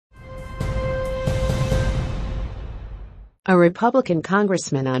A Republican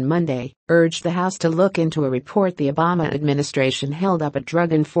congressman on Monday urged the House to look into a report the Obama administration held up a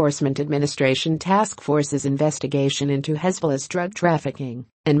Drug Enforcement Administration task force's investigation into Hezbollah's drug trafficking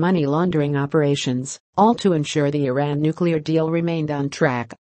and money laundering operations, all to ensure the Iran nuclear deal remained on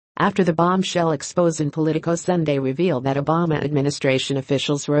track. After the bombshell expose in Politico Sunday revealed that Obama administration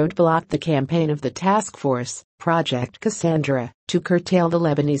officials roadblocked the campaign of the task force, Project Cassandra, to curtail the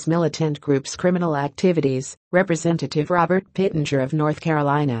Lebanese militant group's criminal activities, Representative Pittenger of North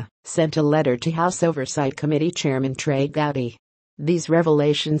Carolina sent a letter to House Oversight Committee Chairman Trey Gowdy. "These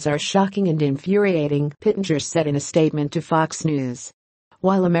revelations are shocking and infuriating," Pittenger said in a statement to Fox News.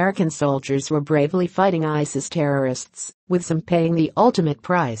 While American soldiers were bravely fighting ISIS terrorists, with some paying the ultimate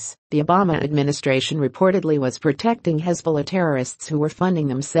price, the Obama administration reportedly was protecting Hezbollah terrorists who were funding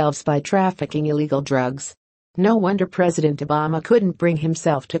themselves by trafficking illegal drugs. No wonder President Obama couldn't bring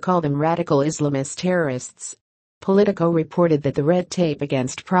himself to call them radical Islamist terrorists. Politico reported that the red tape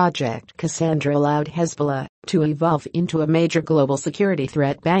against Project Cassandra allowed Hezbollah to evolve into a major global security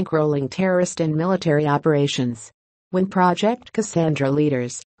threat, bankrolling terrorist and military operations. When Project Cassandra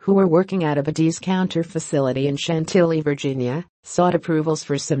leaders, who were working out of a discounter facility in Chantilly, Virginia, sought approvals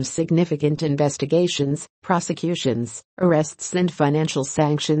for some significant investigations, prosecutions, arrests and financial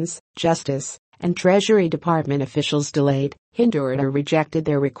sanctions, Justice and Treasury Department officials delayed, hindered or rejected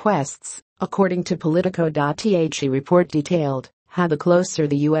their requests, according to Politico.the report detailed how the closer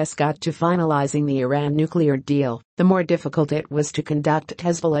the U.S. got to finalizing the Iran nuclear deal, the more difficult it was to conduct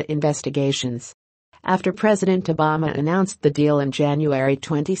Hezbollah investigations. After President Obama announced the deal in January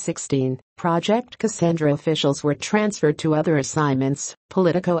 2016, Project Cassandra officials were transferred to other assignments,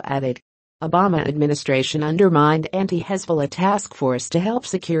 Politico added. Obama administration undermined anti-Hezbollah task force to help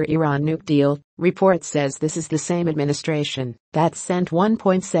secure Iran nuke deal. Report says this is the same administration that sent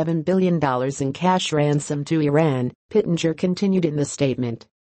 $1.7 billion in cash ransom to Iran, Pittenger continued in the statement.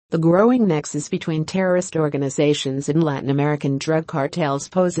 The growing nexus between terrorist organizations and Latin American drug cartels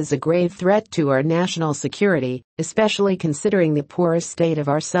poses a grave threat to our national security, especially considering the poor state of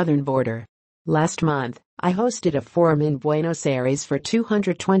our southern border. Last month, I hosted a forum in Buenos Aires for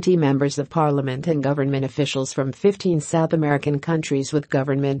 220 members of parliament and government officials from 15 South American countries with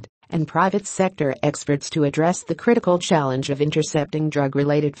government and private sector experts to address the critical challenge of intercepting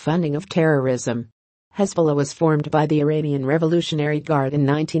drug-related funding of terrorism. Hezbollah was formed by the Iranian Revolutionary Guard in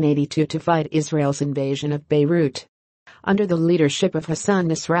 1982 to fight Israel's invasion of Beirut. Under the leadership of Hassan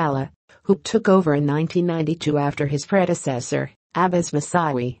Nasrallah, who took over in 1992 after his predecessor, Abbas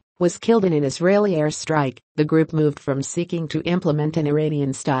Massawi, was killed in an Israeli airstrike, the group moved from seeking to implement an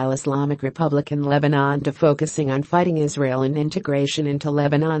Iranian-style Islamic Republic in Lebanon to focusing on fighting Israel and integration into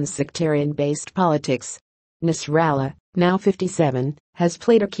Lebanon's sectarian-based politics. Nasrallah, now 57, has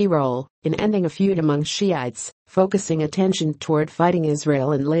played a key role in ending a feud among Shiites, focusing attention toward fighting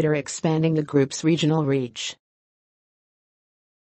Israel and later expanding the group's regional reach.